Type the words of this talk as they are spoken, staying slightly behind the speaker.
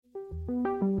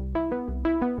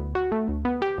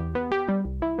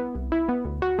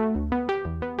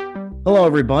Hello,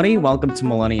 everybody. Welcome to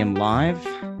Millennium Live.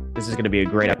 This is going to be a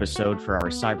great episode for our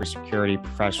cybersecurity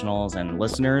professionals and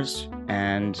listeners.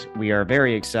 And we are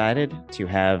very excited to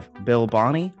have Bill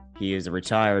Bonney. He is a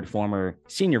retired former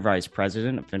Senior Vice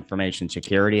President of Information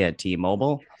Security at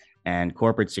T-Mobile and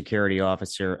Corporate Security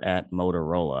Officer at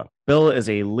Motorola. Bill is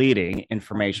a leading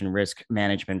information risk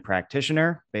management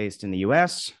practitioner based in the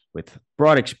US with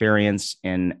broad experience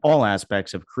in all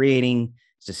aspects of creating,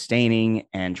 sustaining,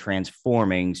 and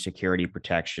transforming security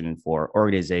protection for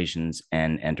organizations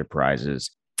and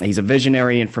enterprises. He's a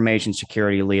visionary information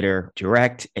security leader,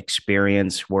 direct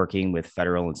experience working with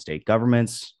federal and state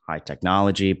governments, high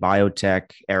technology,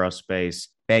 biotech, aerospace,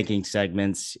 banking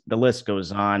segments. The list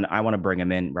goes on. I want to bring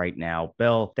him in right now.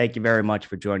 Bill, thank you very much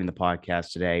for joining the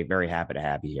podcast today. Very happy to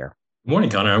have you here. Good morning,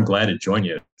 Connor. I'm glad to join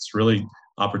you. It's really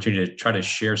opportunity to try to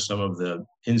share some of the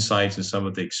insights and some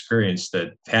of the experience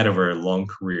that I've had over a long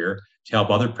career to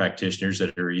help other practitioners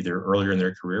that are either earlier in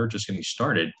their career or just getting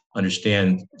started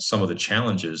understand some of the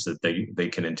challenges that they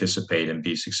can anticipate and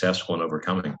be successful in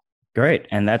overcoming. Great.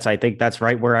 And I think that's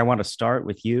right where I want to start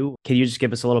with you. Can you just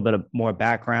give us a little bit of more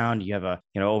background? You have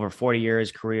over 40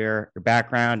 years career, your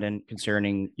background and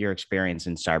concerning your experience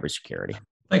in cybersecurity.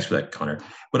 Thanks for that, Connor.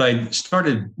 When I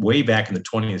started way back in the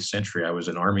 20th century, I was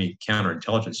an Army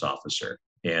counterintelligence officer.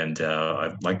 And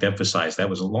I'd like to emphasize that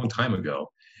was a long time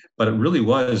ago. But it really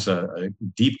was a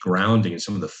deep grounding in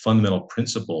some of the fundamental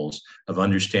principles of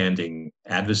understanding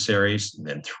adversaries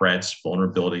and threats,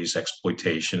 vulnerabilities,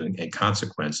 exploitation, and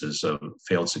consequences of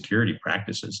failed security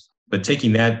practices. But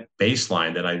taking that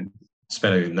baseline, that I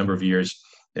spent a number of years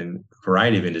in a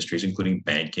variety of industries, including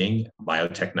banking,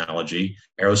 biotechnology,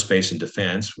 aerospace and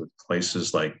defense, with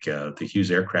places like the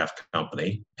Hughes Aircraft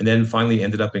Company, and then finally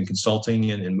ended up in consulting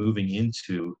and moving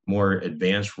into more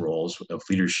advanced roles of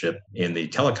leadership in the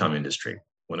telecom industry.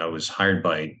 When I was hired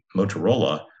by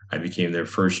Motorola, I became their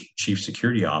first chief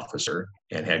security officer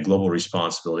and had global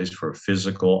responsibilities for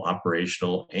physical,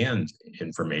 operational, and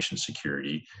information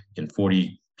security in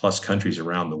 40 plus countries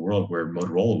around the world where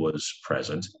Motorola was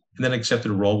present, and then accepted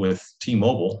a role with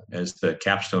T-Mobile as the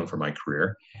capstone for my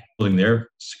career, building their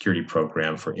security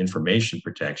program for information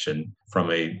protection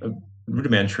from a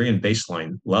rudimentary and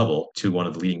baseline level to one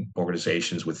of the leading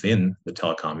organizations within the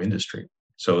telecom industry.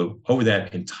 So over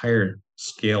that entire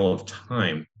scale of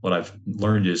time, what I've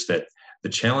learned is that the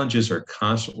challenges are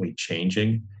constantly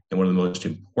changing. And one of the most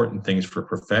important things for a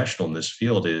professional in this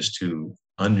field is to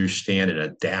understand and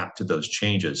adapt to those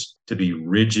changes, to be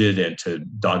rigid and to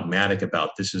dogmatic about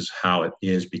this is how it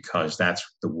is because that's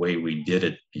the way we did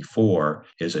it before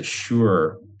is a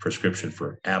sure prescription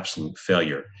for absolute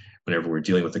failure whenever we're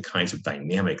dealing with the kinds of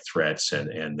dynamic threats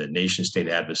and the nation state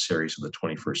adversaries of the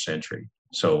 21st century.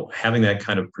 So having that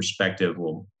kind of perspective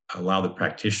will allow the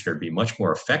practitioner to be much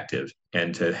more effective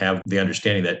and to have the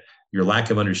understanding that your lack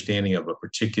of understanding of a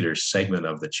particular segment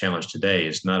of the challenge today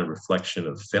is not a reflection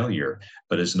of failure,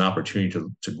 but is an opportunity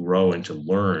to grow and to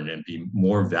learn and be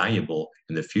more valuable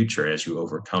in the future as you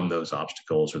overcome those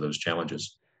obstacles or those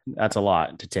challenges. That's a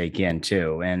lot to take in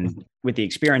too. And with the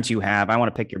experience you have, I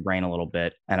want to pick your brain a little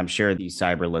bit. And I'm sure these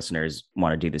cyber listeners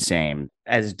want to do the same.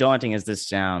 As daunting as this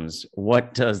sounds,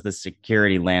 what does the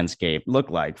security landscape look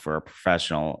like for a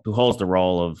professional who holds the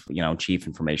role of, Chief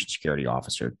Information Security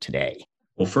Officer today?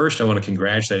 Well, first, I want to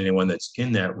congratulate anyone that's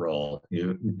in that role.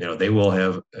 They will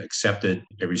have accepted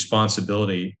a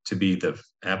responsibility to be the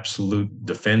absolute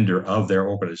defender of their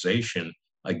organization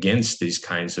against these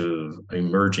kinds of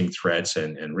emerging threats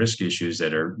and risk issues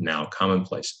that are now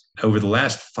commonplace. Over the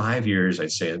last 5 years,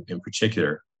 I'd say in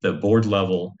particular, the board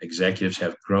level executives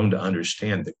have grown to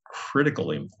understand the critical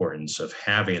importance of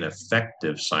having an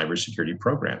effective cybersecurity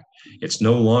program. It's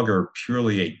no longer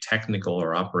purely a technical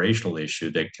or operational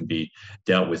issue that can be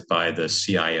dealt with by the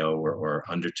CIO or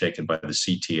undertaken by the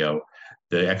CTO.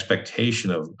 The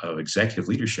expectation of executive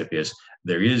leadership is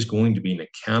there is going to be an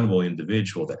accountable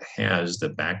individual that has the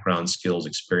background, skills,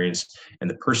 experience, and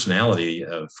the personality,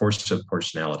 force of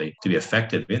personality to be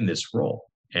effective in this role.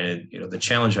 And the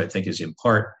challenge, I think, is in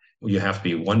part you have to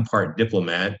be one part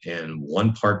diplomat and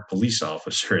one part police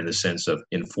officer in the sense of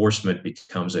enforcement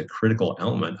becomes a critical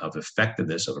element of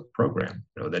effectiveness of a program.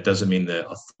 That doesn't mean the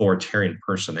authoritarian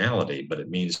personality, but it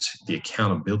means the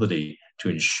accountability to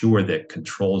ensure that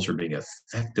controls are being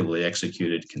effectively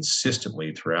executed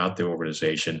consistently throughout the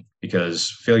organization,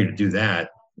 because failure to do that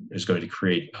is going to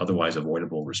create otherwise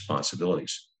avoidable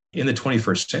responsibilities. In the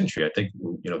 21st century, I think,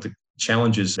 the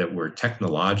challenges that were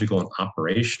technological and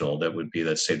operational, that would be,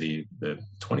 let's say, the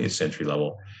 20th century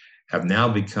level, have now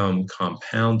become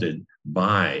compounded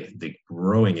by the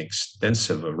growing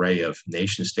extensive array of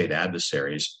nation state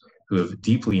adversaries who have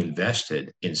deeply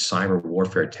invested in cyber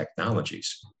warfare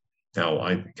technologies. Now,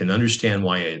 I can understand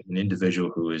why an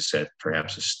individual who is at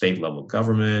perhaps a state level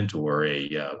government or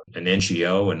an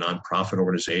NGO, a nonprofit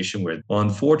organization, where, well,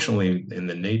 unfortunately, in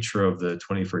the nature of the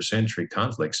 21st century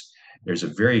conflicts, there's a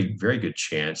very, very good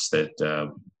chance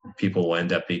that people will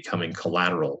end up becoming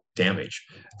collateral damage,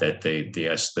 that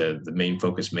the main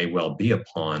focus may well be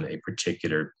upon a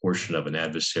particular portion of an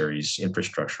adversary's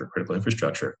infrastructure, critical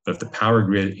infrastructure. But if the power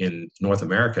grid in North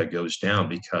America goes down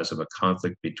because of a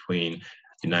conflict between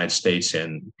the United States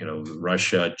and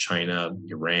Russia, China,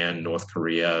 Iran, North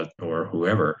Korea, or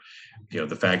whoever,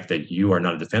 the fact that you are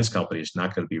not a defense company is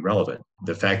not going to be relevant.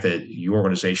 The fact that your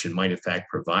organization might in fact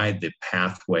provide the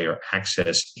pathway or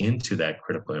access into that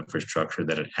critical infrastructure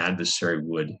that an adversary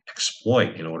would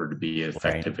exploit in order to be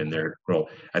effective in their role.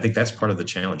 I think that's part of the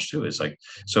challenge too,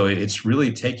 so it's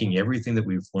really taking everything that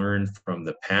we've learned from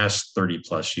the past 30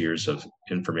 plus years of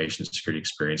information security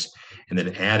experience and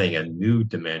then adding a new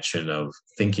dimension of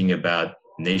thinking about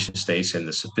nation states and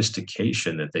the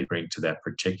sophistication that they bring to that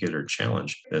particular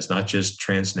challenge. And it's not just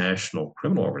transnational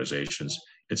criminal organizations,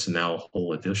 it's now a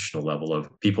whole additional level of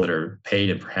people that are paid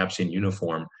and perhaps in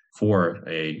uniform for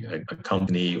a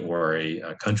company or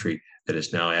a country that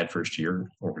is now adverse to your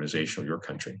organization or your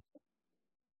country.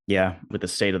 Yeah, with the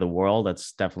state of the world,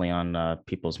 that's definitely on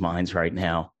people's minds right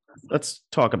now. Let's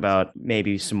talk about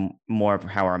maybe some more of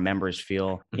how our members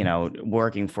feel,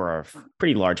 working for a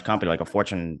pretty large company, like a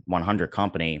Fortune 100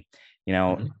 company.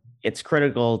 It's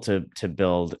critical to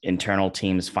build internal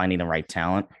teams, finding the right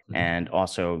talent, and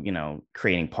also,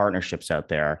 creating partnerships out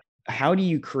there. How do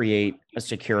you create a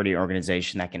security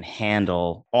organization that can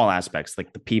handle all aspects,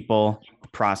 like the people, the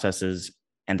processes,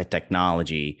 and the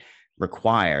technology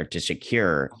required to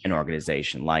secure an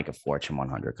organization like a Fortune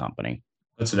 100 company?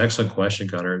 That's an excellent question,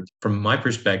 Gunnar. From my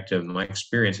perspective, my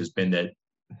experience has been that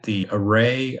the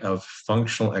array of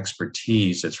functional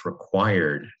expertise that's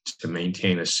required to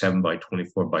maintain a 7 by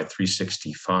 24 by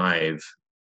 365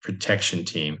 protection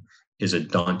team is a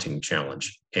daunting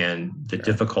challenge. And the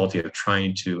difficulty of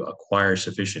trying to acquire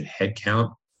sufficient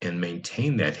headcount and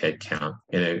maintain that headcount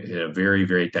in a very,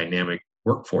 very dynamic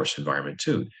workforce environment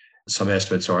too. Some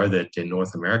estimates are that in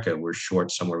North America, we're short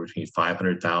somewhere between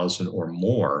 500,000 or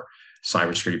more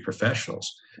cybersecurity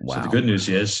professionals. Wow. So the good news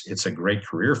is it's a great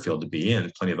career field to be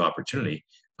in, plenty of opportunity.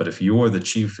 But if you're the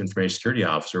chief information security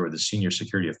officer or the senior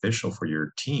security official for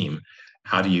your team,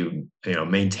 how do you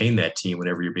maintain that team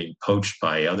whenever you're being poached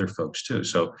by other folks too?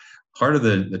 So part of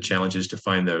the challenge is to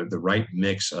find the right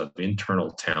mix of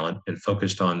internal talent and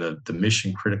focused on the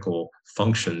mission critical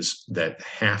functions that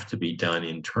have to be done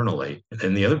internally. And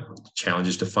then the other challenge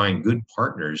is to find good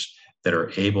partners that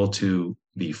are able to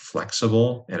be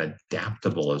flexible and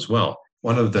adaptable as well.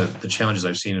 One of the challenges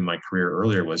I've seen in my career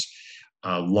earlier was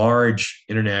large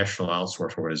international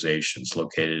outsource organizations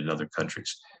located in other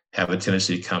countries have a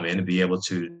tendency to come in and be able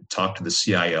to talk to the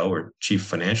CIO or chief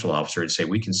financial officer and say,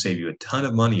 we can save you a ton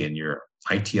of money in your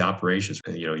IT operations,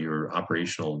 your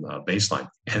operational baseline.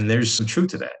 And there's some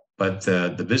truth to that. But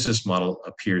the business model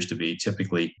appears to be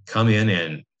typically come in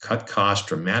and cut costs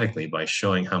dramatically by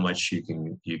showing how much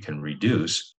you can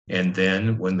reduce. And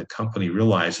then when the company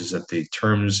realizes that the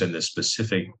terms and the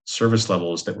specific service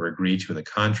levels that were agreed to in the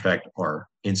contract are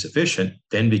insufficient,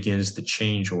 then begins the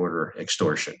change order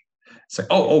extortion. It's like,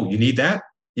 oh, you need that?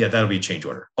 Yeah, that'll be a change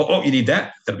order. Oh, you need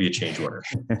that? That'll be a change order.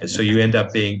 And so you end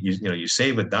up being, you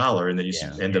save $1 and then you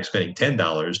end up spending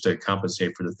 $10 to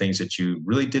compensate for the things that you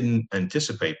really didn't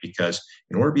anticipate, because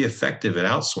in order to be effective at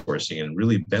outsourcing and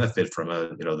really benefit from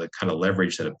the kind of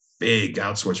leverage that a big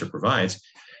outsourcer provides,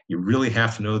 you really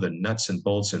have to know the nuts and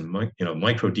bolts and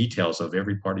micro details of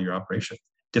every part of your operation.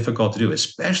 Difficult to do,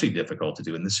 especially difficult to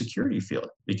do in the security field,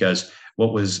 because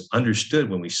what was understood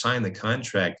when we signed the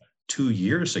contract 2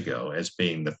 years ago as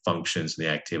being the functions and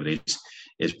the activities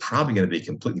is probably going to be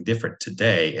completely different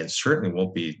today, and certainly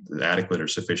won't be adequate or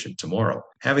sufficient tomorrow.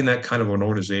 Having that kind of an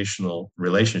organizational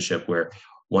relationship where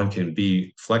one can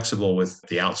be flexible with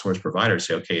the outsourced provider,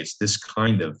 say, okay, it's this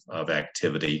kind of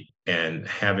activity, and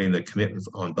having the commitment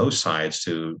on both sides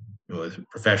to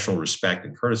professional respect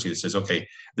and courtesy that says, okay,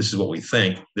 this is what we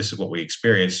think, this is what we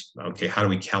experience. Okay, how do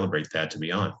we calibrate that to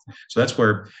be on? So that's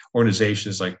where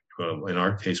organizations like, in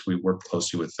our case, we worked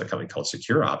closely with a company called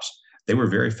SecureOps. They were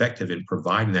very effective in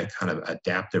providing that kind of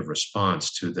adaptive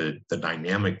response to the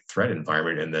dynamic threat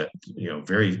environment and the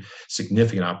very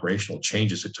significant operational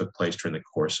changes that took place during the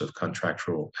course of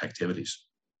contractual activities.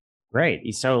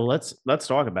 Great. So let's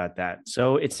talk about that.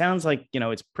 So it sounds like,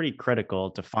 it's pretty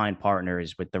critical to find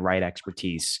partners with the right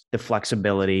expertise, the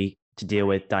flexibility to deal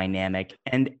with dynamic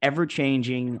and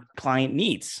ever-changing client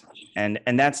needs. And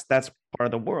that's part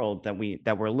of the world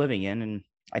that we're living in. And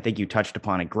I think you touched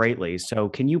upon it greatly. So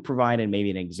can you provide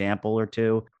maybe an example or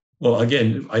two? Well,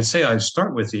 again, I'd say I'd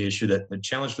start with the issue that the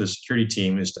challenge for the security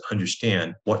team is to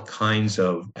understand what kinds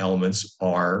of elements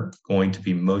are going to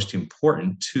be most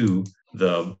important to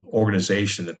the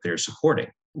organization that they're supporting.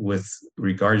 With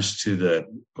regards to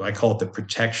I call it the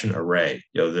protection array.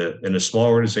 In a small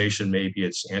organization, maybe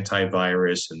it's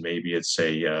antivirus, and maybe it's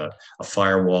a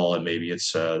firewall, and maybe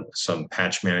it's some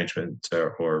patch management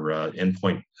or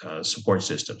endpoint support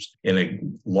systems. In a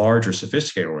large or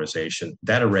sophisticated organization,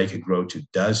 that array could grow to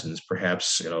dozens,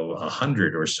 perhaps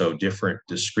 100 or so different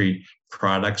discrete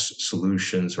products,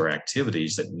 solutions, or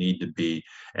activities that need to be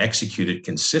executed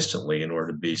consistently in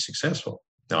order to be successful.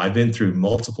 Now, I've been through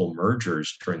multiple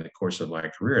mergers during the course of my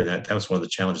career, and that was one of the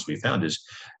challenges we found is,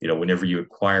 whenever you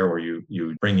acquire or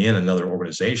you bring in another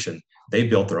organization, they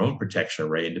built their own protection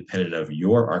array independent of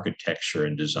your architecture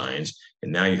and designs.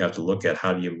 And now you have to look at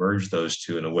how do you merge those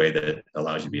two in a way that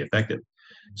allows you to be effective.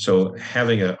 So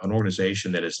having an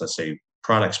organization that is, let's say,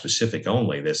 product specific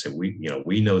only, that say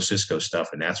we know Cisco stuff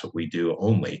and that's what we do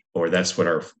only, or that's what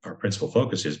our principal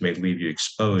focus is, may leave you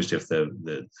exposed if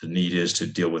the need is to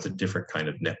deal with a different kind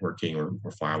of networking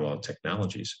or firewall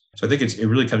technologies. So I think it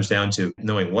really comes down to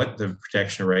knowing what the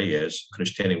protection array is,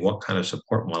 understanding what kind of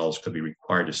support models could be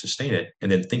required to sustain it,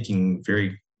 and then thinking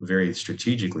very, very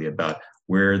strategically about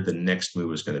where the next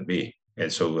move is going to be.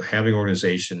 And so having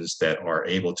organizations that are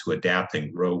able to adapt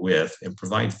and grow with and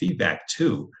provide feedback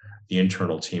to the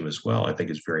internal team as well, I think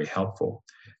is very helpful.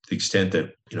 To the extent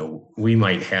that, we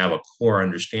might have a core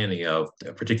understanding of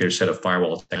a particular set of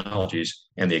firewall technologies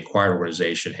and the acquired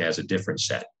organization has a different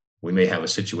set. We may have a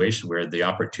situation where the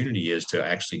opportunity is to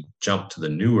actually jump to the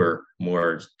newer,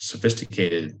 more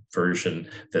sophisticated version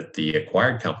that the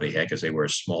acquired company had because they were a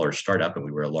smaller startup and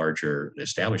we were a larger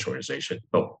established organization.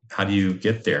 But how do you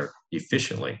get there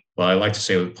efficiently? Well, I like to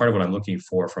say part of what I'm looking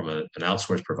for from an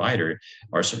outsourced provider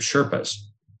are some Sherpas,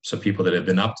 some people that have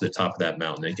been up to the top of that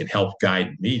mountain. They can help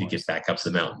guide me to get back up to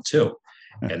the mountain too.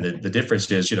 And the difference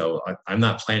is, I'm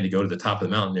not planning to go to the top of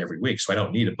the mountain every week, so I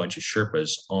don't need a bunch of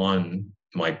Sherpas on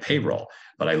my payroll,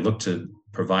 but I look to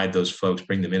provide those folks,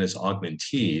 bring them in as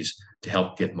augmentees to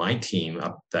help get my team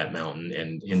up that mountain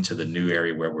and into the new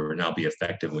area where we'll now be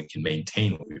effective and we can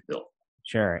maintain what we've built.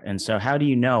 Sure. And so how do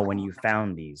you know when you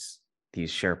found these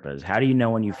Sherpas? How do you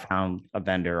know when you found a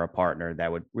vendor or a partner that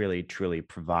would really, truly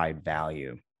provide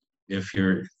value? If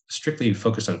you're strictly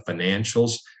focused on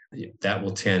financials, that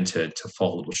will tend to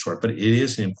fall a little short, but it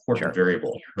is an important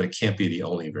variable, but it can't be the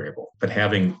only variable. But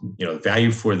having,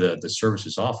 value for the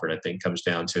services offered, I think comes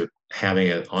down to having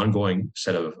an ongoing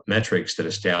set of metrics that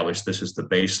establish this is the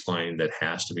baseline that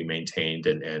has to be maintained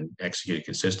and executed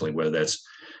consistently, whether that's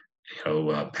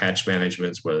patch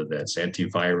management, whether that's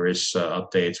antivirus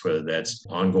updates, whether that's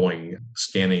ongoing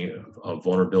scanning of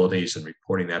vulnerabilities and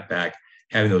reporting that back.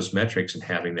 Having those metrics and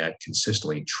having that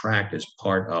consistently tracked as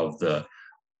part of the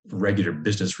regular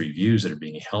business reviews that are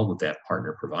being held with that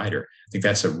partner provider. I think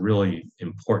that's a really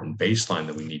important baseline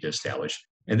that we need to establish.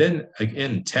 And then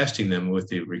again, testing them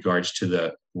with regards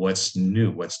to what's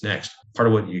new, what's next. Part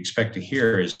of what you expect to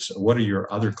hear is what are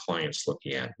your other clients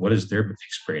looking at? What has their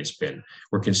experience been?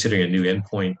 We're considering a new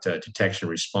endpoint detection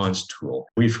response tool.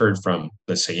 We've heard from,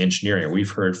 let's say, engineering, or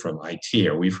we've heard from IT,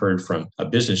 or we've heard from a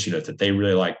business unit that they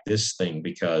really like this thing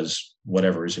because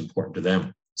whatever is important to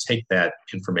them. Take that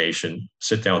information,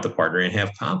 sit down with the partner, and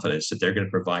have confidence that they're going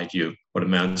to provide you what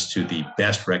amounts to the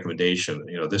best recommendation.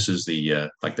 This is the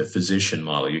like the physician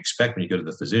model. You expect when you go to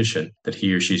the physician that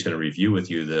he or she's going to review with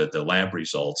you the lab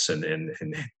results and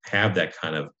have that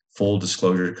kind of full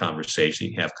disclosure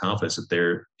conversation. You have confidence that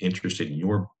they're interested in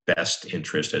your best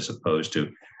interest as opposed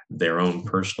to their own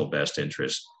personal best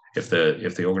interest. If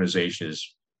the organization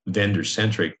is vendor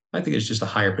centric, I think it's just a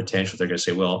higher potential. They're going to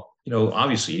say, well,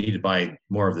 obviously you need to buy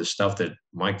more of the stuff that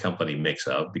my company makes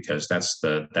of because that's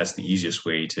the easiest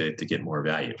way to get more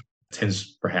value. It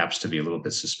tends perhaps to be a little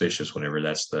bit suspicious whenever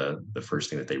that's the first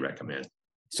thing that they recommend.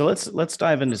 So let's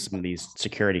dive into some of these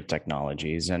security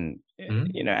technologies. And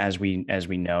as we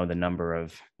know, the number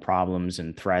of problems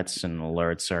and threats and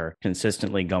alerts are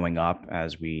consistently going up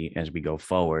as we go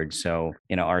forward. So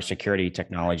our security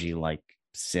technology like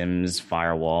SIEMs,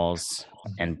 firewalls,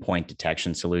 endpoint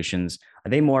detection solutions, are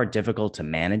they more difficult to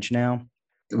manage now?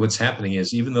 What's happening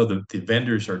is even though the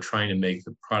vendors are trying to make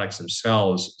the products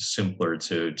themselves simpler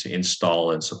to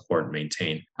install and support and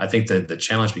maintain, I think that the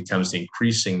challenge becomes the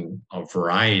increasing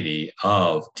variety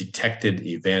of detected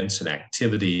events and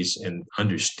activities and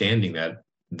understanding that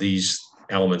these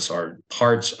elements are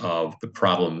parts of the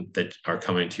problem that are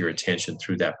coming to your attention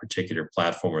through that particular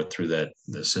platform or through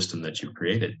the system that you've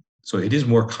created. So it is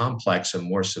more complex and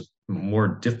more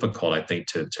difficult, I think,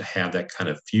 to have that kind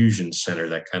of fusion center,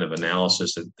 that kind of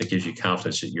analysis that gives you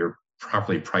confidence that you're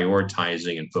properly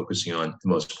prioritizing and focusing on the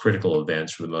most critical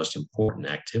events or the most important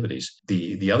activities.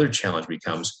 The other challenge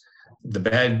becomes the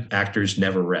bad actors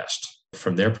never rest.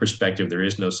 From their perspective, there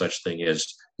is no such thing as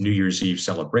New Year's Eve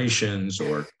celebrations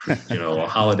or a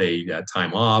holiday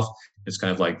time off. It's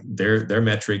kind of like their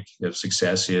metric of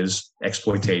success is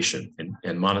exploitation and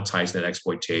monetize that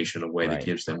exploitation in a way that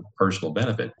gives them personal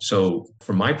benefit. So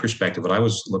from my perspective, what I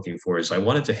was looking for is I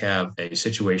wanted to have a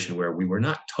situation where we were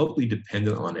not totally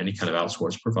dependent on any kind of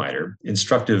outsourced provider.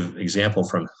 Instructive example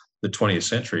from the 20th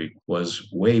century was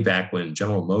way back when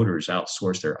General Motors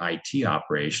outsourced their IT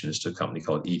operations to a company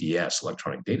called EDS,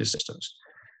 Electronic Data Systems.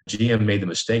 GM made the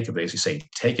mistake of basically saying,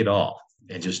 take it all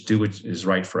and just do what is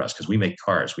right for us because we make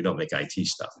cars, we don't make IT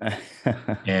stuff.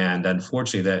 And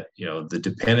unfortunately, that the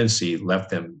dependency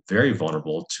left them very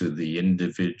vulnerable to the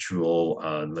individual,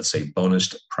 let's say,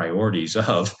 bonus priorities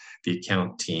of the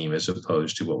account team as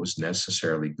opposed to what was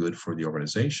necessarily good for the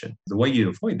organization. The way you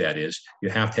avoid that is you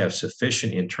have to have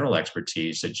sufficient internal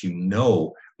expertise that you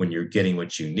know when you're getting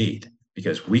what you need.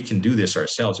 Because we can do this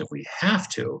ourselves if we have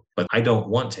to, but I don't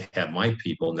want to have my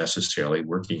people necessarily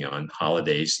working on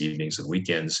holidays, evenings, and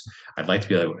weekends. I'd like to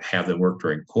be able to have them work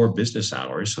during core business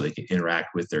hours so they can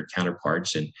interact with their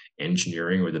counterparts in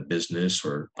engineering or the business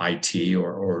or IT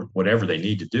or whatever they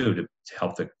need to do to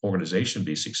help the organization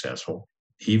be successful.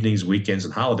 Evenings, weekends,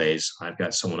 and holidays, I've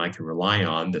got someone I can rely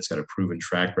on that's got a proven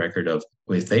track record of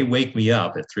if they wake me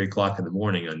up at 3:00 in the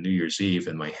morning on New Year's Eve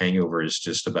and my hangover is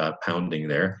just about pounding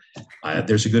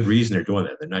there's a good reason they're doing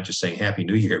that. They're not just saying Happy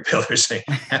New Year, Bill. They're saying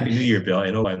Happy New Year, Bill.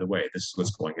 And oh, by the way, this is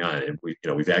what's going on. And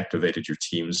we've activated your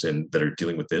teams that are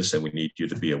dealing with this, and we need you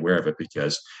to be aware of it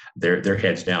because they're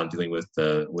heads down dealing with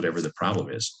whatever the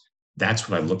problem is. That's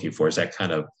what I'm looking for, is that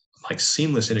kind of like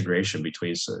seamless integration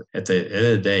between, at the end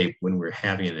of the day, when we're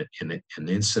having an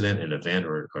incident, an event,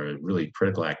 or a really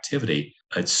critical activity,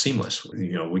 it's seamless.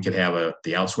 We could have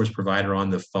the outsourced provider on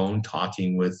the phone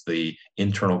talking with the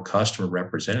internal customer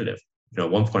representative. At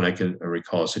one point, I could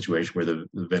recall a situation where the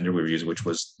vendor we were using, which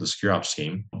was the secure ops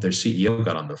team, their CEO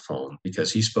got on the phone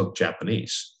because he spoke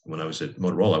Japanese. When I was at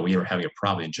Motorola, we were having a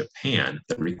problem in Japan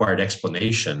that required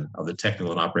explanation of the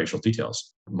technical and operational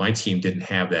details. My team didn't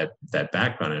have that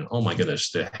background, and oh my goodness,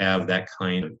 to have that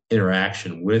kind of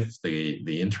interaction with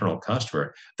the internal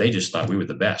customer, they just thought we were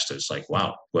the best. It's like,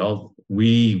 wow, well,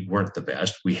 we weren't the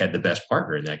best. We had the best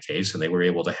partner in that case, and they were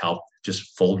able to help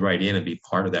just fold right in and be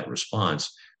part of that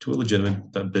response to a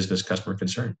legitimate business customer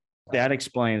concern. That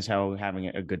explains how having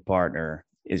a good partner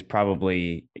is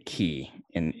probably key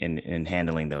in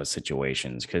handling those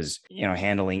situations, because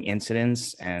handling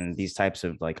incidents and these types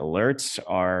of like alerts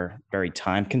are very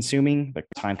time consuming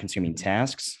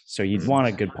tasks. So you'd want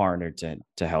a good partner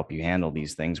to help you handle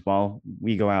these things while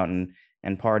we go out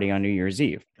and party on New Year's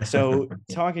Eve. So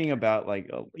talking about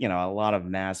a lot of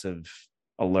massive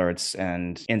alerts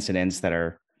and incidents that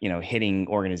are hitting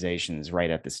organizations right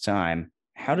at this time,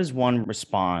 how does one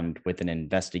respond with an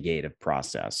investigative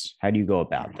process? How do you go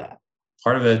about that?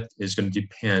 Part of it is going to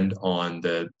depend on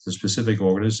the specific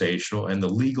organizational and the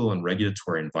legal and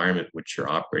regulatory environment which you're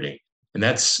operating. And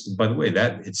that's, by the way,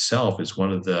 that itself is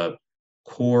one of the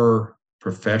core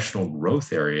professional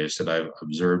growth areas that I've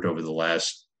observed over the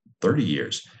last 30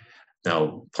 years.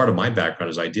 Now, part of my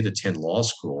background is I did attend law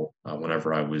school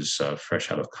whenever I was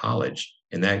fresh out of college.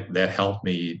 And that helped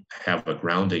me have a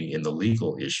grounding in the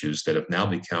legal issues that have now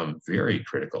become very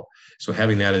critical. So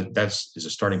having that is a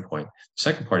starting point. The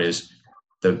second part is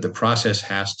the process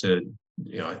has to,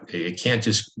 it can't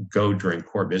just go during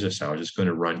core business hours. It's going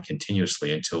to run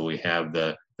continuously until we have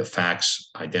the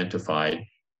facts identified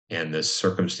and the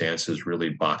circumstances really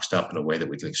boxed up in a way that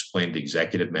we can explain to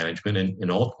executive management and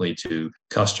ultimately to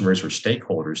customers or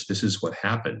stakeholders. This is what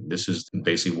happened. This is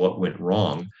basically what went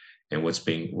wrong and what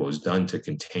was done to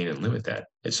contain and limit that.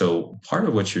 And so part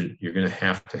of what you're going to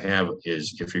have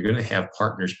is, if you're going to have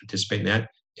partners participate in that,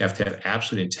 you have to have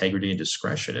absolute integrity and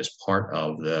discretion as part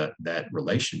of that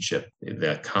relationship,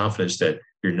 that confidence that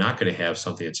you're not going to have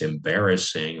something that's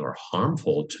embarrassing or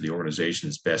harmful to the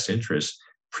organization's best interests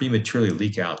prematurely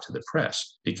leak out to the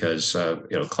press because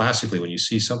classically when you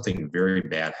see something very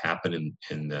bad happen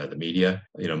in the media,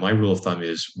 my rule of thumb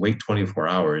is wait 24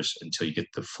 hours until you get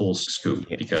the full scoop,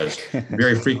 because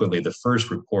very frequently the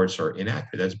first reports are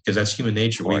inaccurate. That's because that's human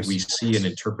nature. We see and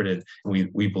interpret it,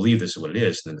 and we believe this is what it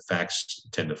is, and then the facts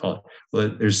tend to follow.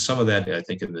 Well, there's some of that I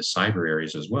think in the cyber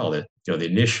areas as well, that the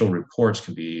initial reports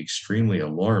can be extremely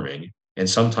alarming, and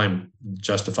sometimes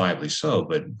justifiably so,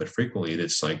 but frequently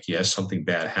it's like, yes, something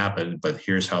bad happened, but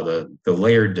here's how the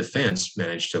layered defense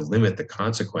managed to limit the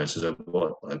consequences of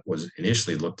what was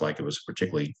initially looked like it was a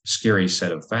particularly scary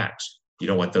set of facts. You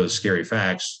don't want those scary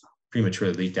facts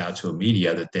prematurely leaked out to a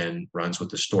media that then runs with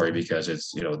the story because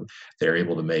it's, they're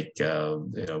able to make,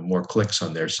 more clicks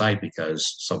on their site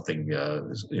because something,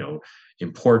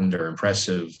 important or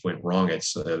impressive went wrong at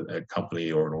a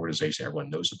company or an organization everyone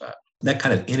knows about. That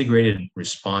kind of integrated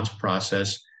response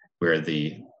process where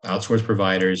the outsourced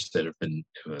providers that have been,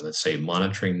 let's say,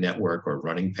 monitoring network or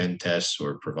running pen tests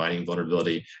or providing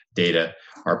vulnerability data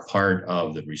are part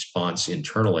of the response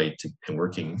internally and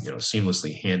working,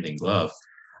 seamlessly hand in glove.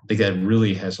 I think that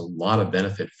really has a lot of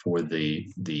benefit for the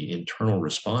internal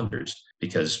responders,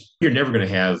 because you're never going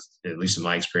to have, at least in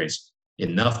my experience,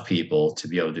 enough people to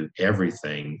be able to do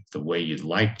everything the way you'd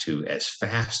like to as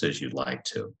fast as you'd like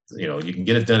to. You can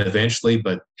get it done eventually,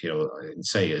 but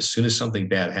say as soon as something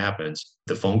bad happens,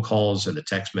 the phone calls and the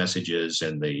text messages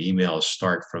and the emails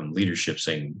start from leadership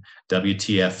saying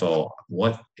WTFO,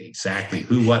 what exactly,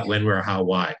 who, what, when, where, how,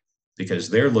 why, because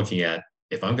they're looking at,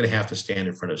 if I'm going to have to stand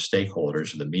in front of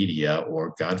stakeholders in the media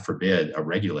or, God forbid, a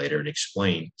regulator and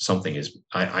explain something,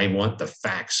 I want the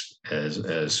facts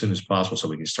as soon as possible so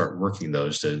we can start working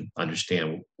those to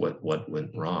understand what went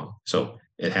wrong. So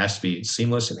it has to be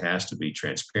seamless. It has to be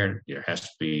transparent. There has to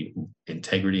be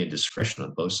integrity and discretion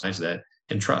on both sides of that,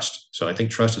 and trust. So I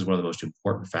think trust is one of the most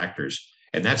important factors,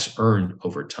 and that's earned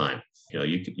over time.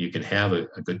 You can have a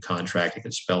good contract, it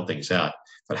can spell things out,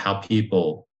 but how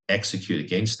people execute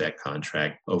against that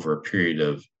contract over a period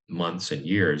of months and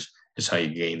years is how you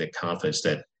gain the confidence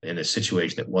that in a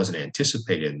situation that wasn't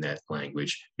anticipated in that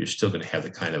language, you're still going to have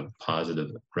the kind of positive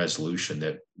resolution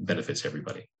that benefits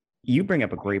everybody. You bring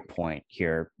up a great point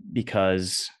here,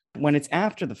 because when it's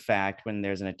after the fact, when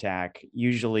there's an attack,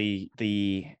 usually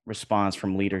the response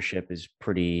from leadership is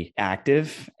pretty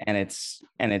active, and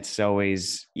it's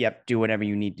always, yep, do whatever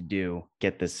you need to do,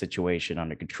 get this situation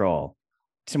under control.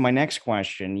 So my next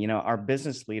question, are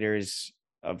business leaders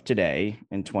of today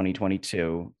in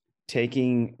 2022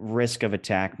 taking risk of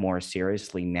attack more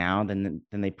seriously now than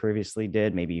they previously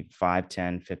did, maybe 5,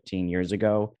 10, 15 years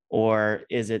ago? Or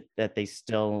is it that they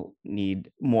still need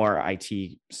more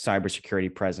IT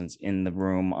cybersecurity presence in the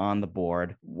room, on the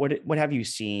board? What have you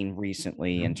seen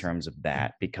recently in terms of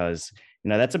that? Because,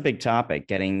 that's a big topic,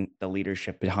 getting the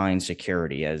leadership behind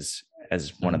security as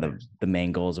one of the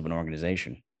main goals of an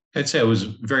organization. I'd say I was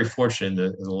very fortunate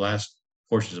in the last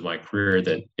portions of my career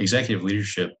that executive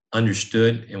leadership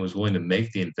understood and was willing to make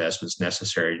the investments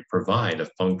necessary to provide a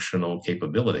functional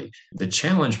capability. The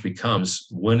challenge becomes,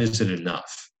 when is it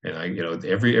enough? And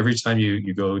every time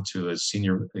you go to a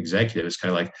senior executive, it's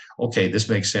kind of like, okay, this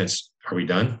makes sense. Are we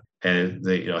done? And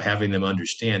having them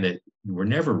understand that we're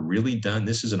never really done.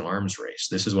 This is an arms race.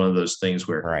 This is one of those things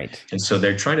where, right. And so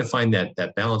they're trying to find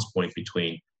that balance point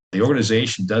between, the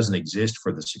organization doesn't exist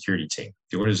for the security team.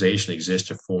 The organization exists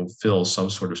to fulfill some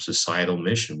sort of societal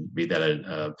mission, be that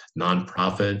a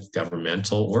nonprofit,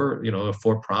 governmental, or a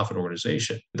for-profit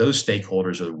organization. Those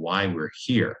stakeholders are why we're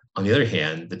here. On the other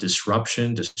hand, the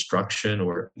disruption, destruction,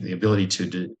 or the ability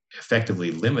to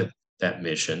effectively limit that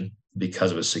mission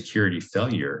because of a security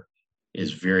failure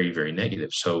is very, very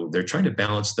negative. So they're trying to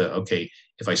balance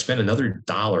if I spend another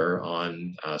dollar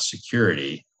on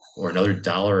security, or another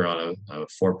dollar on a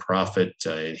for-profit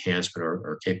enhancement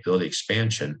or capability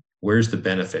expansion, where's the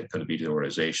benefit going to be to the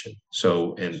organization?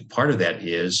 So, and part of that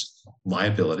is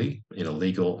liability in a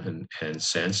legal and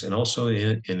sense, and also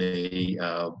in a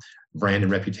brand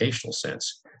and reputational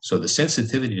sense. So the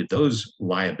sensitivity to those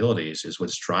liabilities is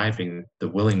what's driving the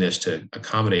willingness to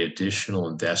accommodate additional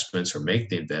investments or make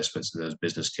the investments in those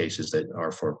business cases that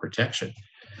are for protection.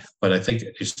 But I think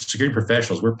as security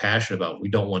professionals, we're passionate about, we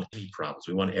don't want any problems.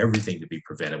 We want everything to be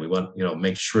prevented. We want,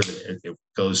 make sure that it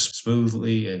goes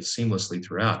smoothly and seamlessly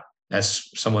throughout. That's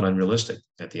somewhat unrealistic.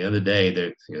 At the end of the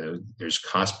day, there's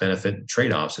cost benefit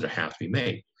trade-offs that have to be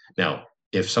made. Now,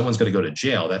 if someone's going to go to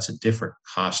jail, that's a different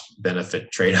cost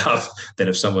benefit trade-off than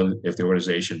if the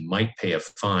organization might pay a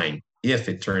fine if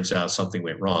it turns out something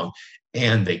went wrong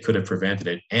and they could have prevented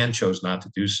it and chose not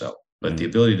to do so. But the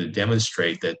ability to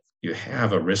demonstrate that you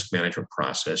have a risk management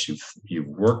process, you've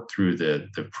worked through the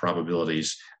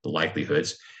probabilities, the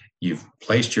likelihoods. You've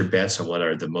placed your bets on what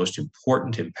are the most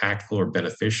important, impactful, or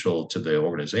beneficial to the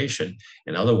organization.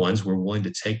 And other ones, we're willing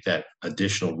to take that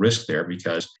additional risk there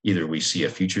because either we see a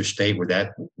future state where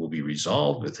that will be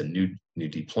resolved with a new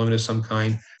deployment of some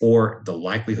kind, or the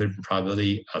likelihood and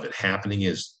probability of it happening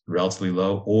is relatively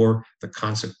low, or the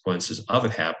consequences of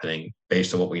it happening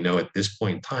based on what we know at this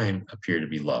point in time appear to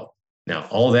be low. Now,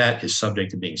 all that is subject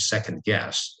to being second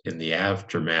guessed in the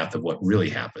aftermath of what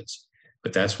really happens.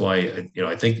 But that's why,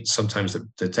 I think sometimes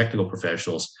the technical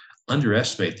professionals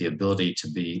underestimate the ability to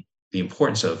the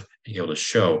importance of being able to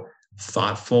show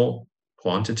thoughtful,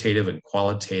 quantitative, and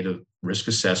qualitative risk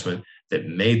assessment that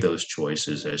made those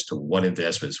choices as to what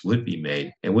investments would be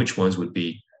made and which ones would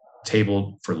be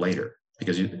tabled for later.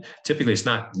 Because typically it's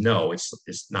not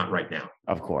it's not right now.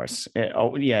 Of course.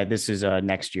 This is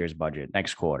next year's budget,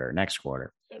 next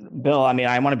quarter. Bill, I mean,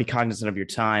 I want to be cognizant of your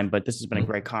time, but this has been a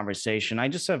great conversation. I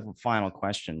just have a final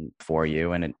question for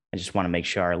you, and I just want to make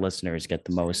sure our listeners get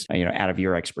the most, out of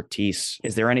your expertise.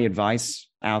 Is there any advice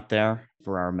out there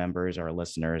for our members, our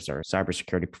listeners, our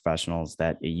cybersecurity professionals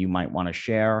that you might want to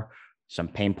share? Some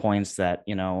pain points that,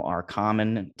 are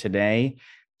common today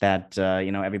that,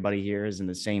 everybody here is in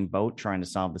the same boat trying to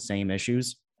solve the same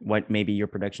issues. What maybe your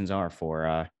predictions are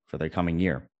for the coming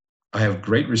year? I have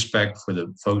great respect for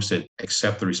the folks that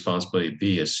accept the responsibility to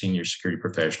be a senior security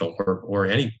professional or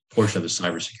any portion of the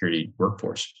cybersecurity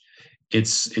workforce. It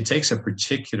takes a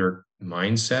particular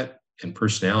mindset and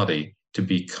personality to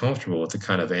be comfortable with the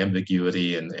kind of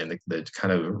ambiguity and the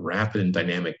kind of rapid and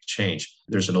dynamic change.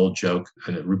 There's an old joke,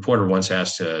 and a reporter once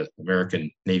asked an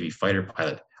American Navy fighter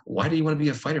pilot, "Why do you want to be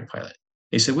a fighter pilot?"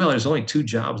 He said, "Well, there's only two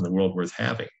jobs in the world worth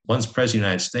having. One's president of the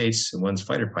United States and one's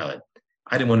fighter pilot.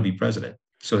 I didn't want to be president."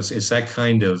 So it's that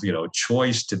kind of,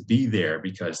 choice to be there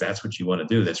because that's what you want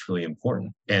to do. That's really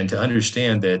important. And to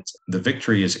understand that the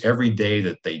victory is every day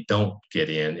that they don't get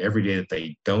in, every day that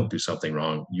they don't do something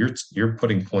wrong, you're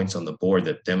putting points on the board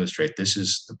that demonstrate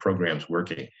the program's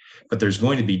working. But there's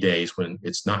going to be days when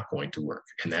it's not going to work.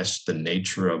 And that's the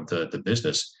nature of the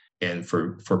business. And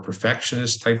for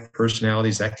perfectionist type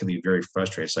personalities, that can be very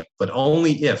frustrating. But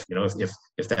only if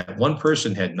that one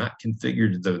person had not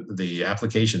configured the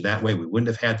application that way, we wouldn't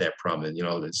have had that problem. And,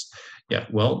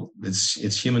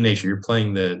 it's human nature. You're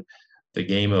playing the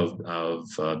game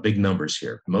of big numbers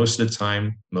here. Most of the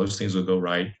time, most things will go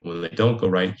right. When they don't go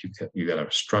right, you got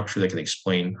a structure that can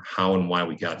explain how and why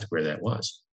we got to where that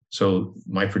was. So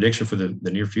my prediction for the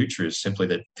near future is simply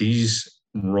that these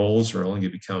roles are only going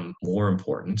to become more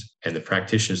important, and the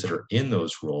practitioners that are in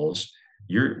those roles,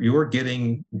 you're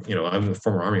getting, I'm a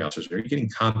former Army officer, you're getting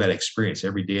combat experience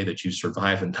every day that you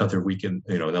survive another weekend,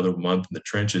 another month in the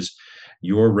trenches.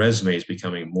 Your resume is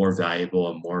becoming more valuable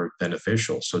and more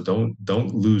beneficial. So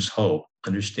don't lose hope.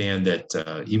 Understand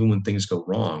that even when things go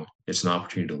wrong, it's an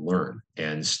opportunity to learn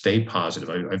and stay positive.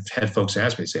 I've had folks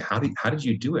ask me, say, how did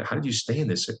you do it? How did you stay in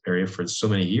this area for so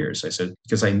many years? I said,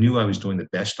 because I knew I was doing the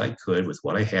best I could with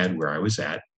what I had, where I was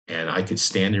at, and I could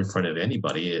stand in front of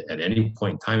anybody at any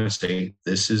point in time and say,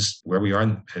 this is where we are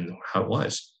and how it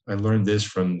was. I learned this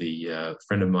from the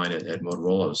friend of mine at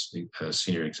Motorola's the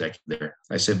senior executive there.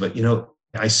 I said, but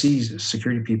I see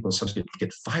security people sometimes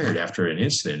get fired after an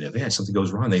incident. If something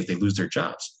goes wrong, they lose their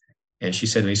jobs. And she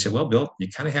said to me, well, Bill, you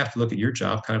kind of have to look at your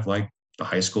job kind of like the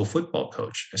high school football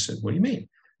coach. I said, what do you mean?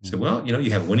 I said, well,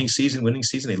 you have winning season,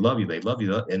 they love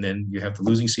you. And then you have the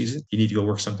losing season, you need to go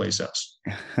work someplace else.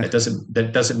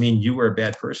 That doesn't mean you were a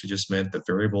bad person. It just meant the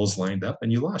variables lined up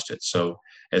and you lost it. So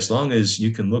as long as you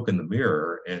can look in the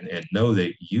mirror and know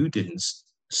that you didn't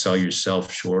sell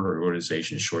yourself short or your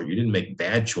organization short, you didn't make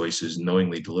bad choices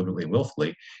knowingly, deliberately, and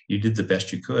willfully, you did the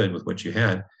best you could with what you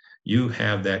had, you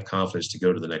have that confidence to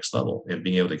go to the next level and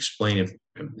being able to explain it,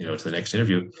 to the next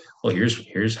interview. Well,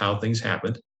 here's how things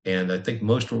happened. And I think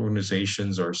most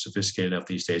organizations are sophisticated enough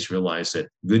these days to realize that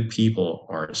good people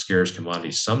are a scarce commodity.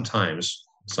 Sometimes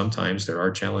there are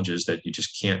challenges that you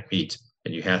just can't meet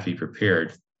and you have to be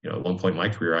prepared. At one point in my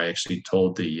career, I actually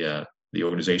told the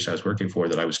organization I was working for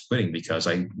that I was quitting because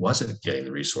I wasn't getting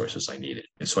the resources I needed.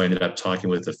 And so I ended up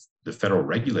talking with the federal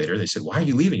regulator. They said, why are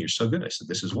you leaving? You're so good. I said,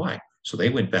 this is why. So they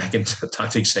went back and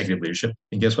talked to executive leadership.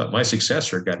 And guess what? My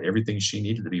successor got everything she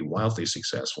needed to be wildly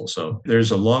successful. So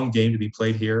there's a long game to be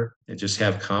played here, and just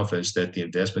have confidence that the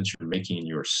investments you're making in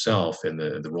yourself and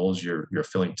the roles you're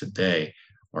filling today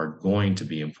are going to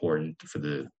be important for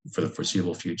the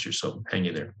foreseeable future. So hang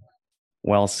in there.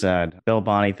 Well said. Bill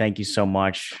Bonney, thank you so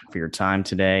much for your time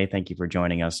today. Thank you for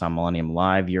joining us on Millennium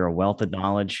Live. You're a wealth of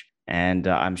knowledge, and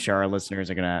I'm sure our listeners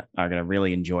are gonna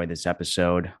really enjoy this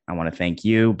episode. I want to thank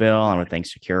you, Bill. I want to thank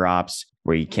SecureOps.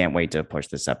 we can't wait to push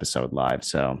this episode live.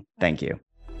 So thank you.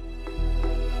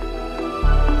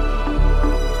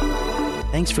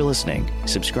 Thanks for listening.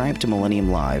 Subscribe to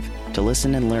Millennium Live to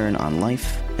listen and learn on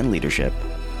life and leadership.